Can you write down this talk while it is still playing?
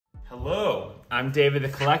Hello, I'm David the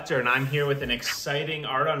Collector, and I'm here with an exciting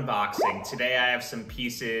art unboxing. Today I have some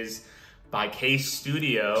pieces by Case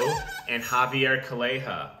Studyo and Javier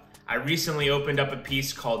Calleja. I recently opened up a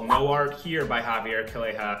piece called No Art Here by Javier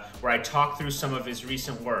Calleja, where I talk through some of his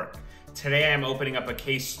recent work. Today I'm opening up a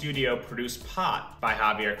Case Studyo produced pot by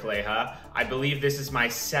Javier Calleja. I believe this is my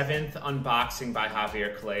 7th unboxing by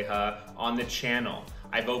Javier Calleja on the channel.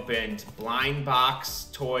 I've opened blind box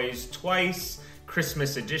toys twice,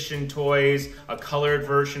 Christmas edition toys, a colored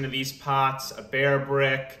version of these pots, a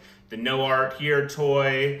bearbrick, the No Art Here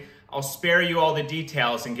toy. I'll spare you all the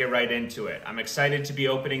details and get right into it. I'm excited to be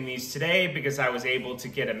opening these today because I was able to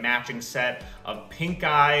get a matching set of pink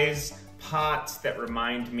eyes pots that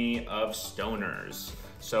remind me of stoners.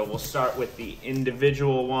 So we'll start with the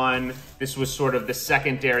individual one. This was sort of the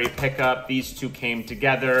secondary pickup. These two came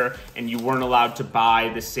together and you weren't allowed to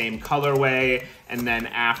buy the same colorway. And then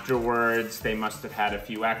afterwards, they must have had a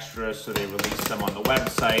few extras, so they released them on the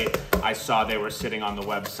website. I saw they were sitting on the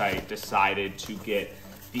website, decided to get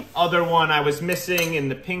the other one I was missing in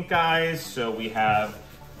the pink eyes. So we have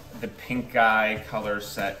the pink eye color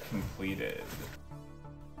set completed.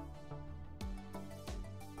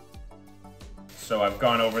 So I've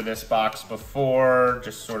gone over this box before,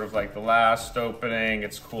 just sort of like the last opening.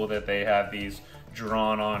 It's cool that they have these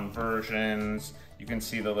drawn on versions. You can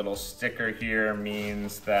see the little sticker here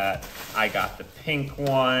means that I got the pink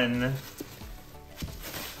one.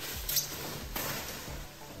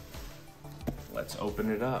 Let's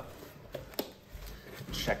open it up.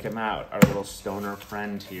 Check him out, our little stoner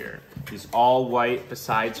friend here. He's all white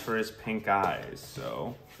besides for his pink eyes,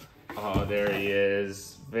 so. Oh, there he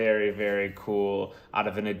is. Very, very cool. Out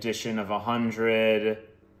of an edition of 100.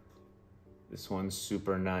 This one's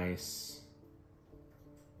super nice.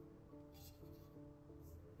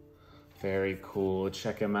 Very cool.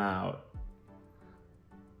 Check him out.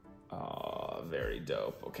 Oh, very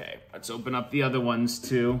dope. Okay, let's open up the other ones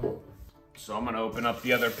too. So I'm gonna open up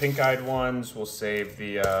the other pink-eyed ones. We'll save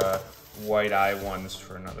the white eye ones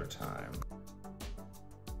for another time.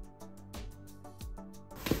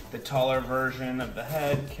 The taller version of the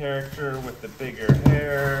head character with the bigger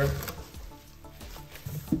hair,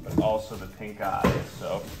 but also the pink eyes.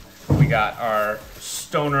 So we got our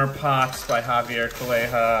stoner pots by Javier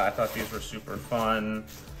Calleja. I thought these were super fun.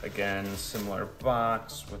 Again, similar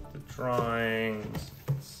box with the drawings.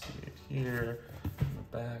 Let's see it here on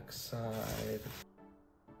the back side.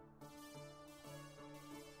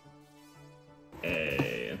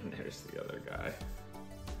 Hey, and there's the other guy.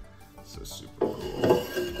 So super cool.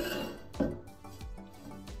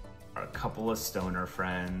 A couple of stoner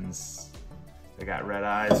friends. They got red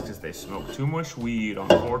eyes because they smoke too much weed on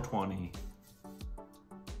 420.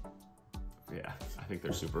 Yeah, I think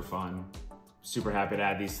they're super fun. Super happy to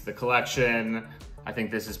add these to the collection. I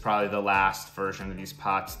think this is probably the last version of these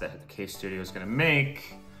pots that Case Studyo is gonna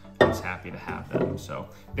make. I was happy to have them. So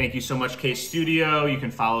thank you so much, Case Studyo. You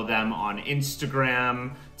can follow them on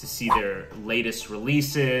Instagram to see their latest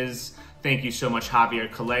releases. Thank you so much,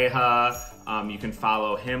 Javier Calleja. You can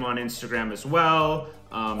follow him on Instagram as well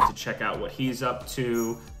to check out what he's up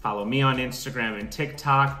to. Follow me on Instagram and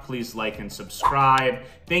TikTok. Please like and subscribe.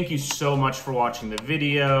 Thank you so much for watching the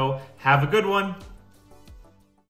video. Have a good one.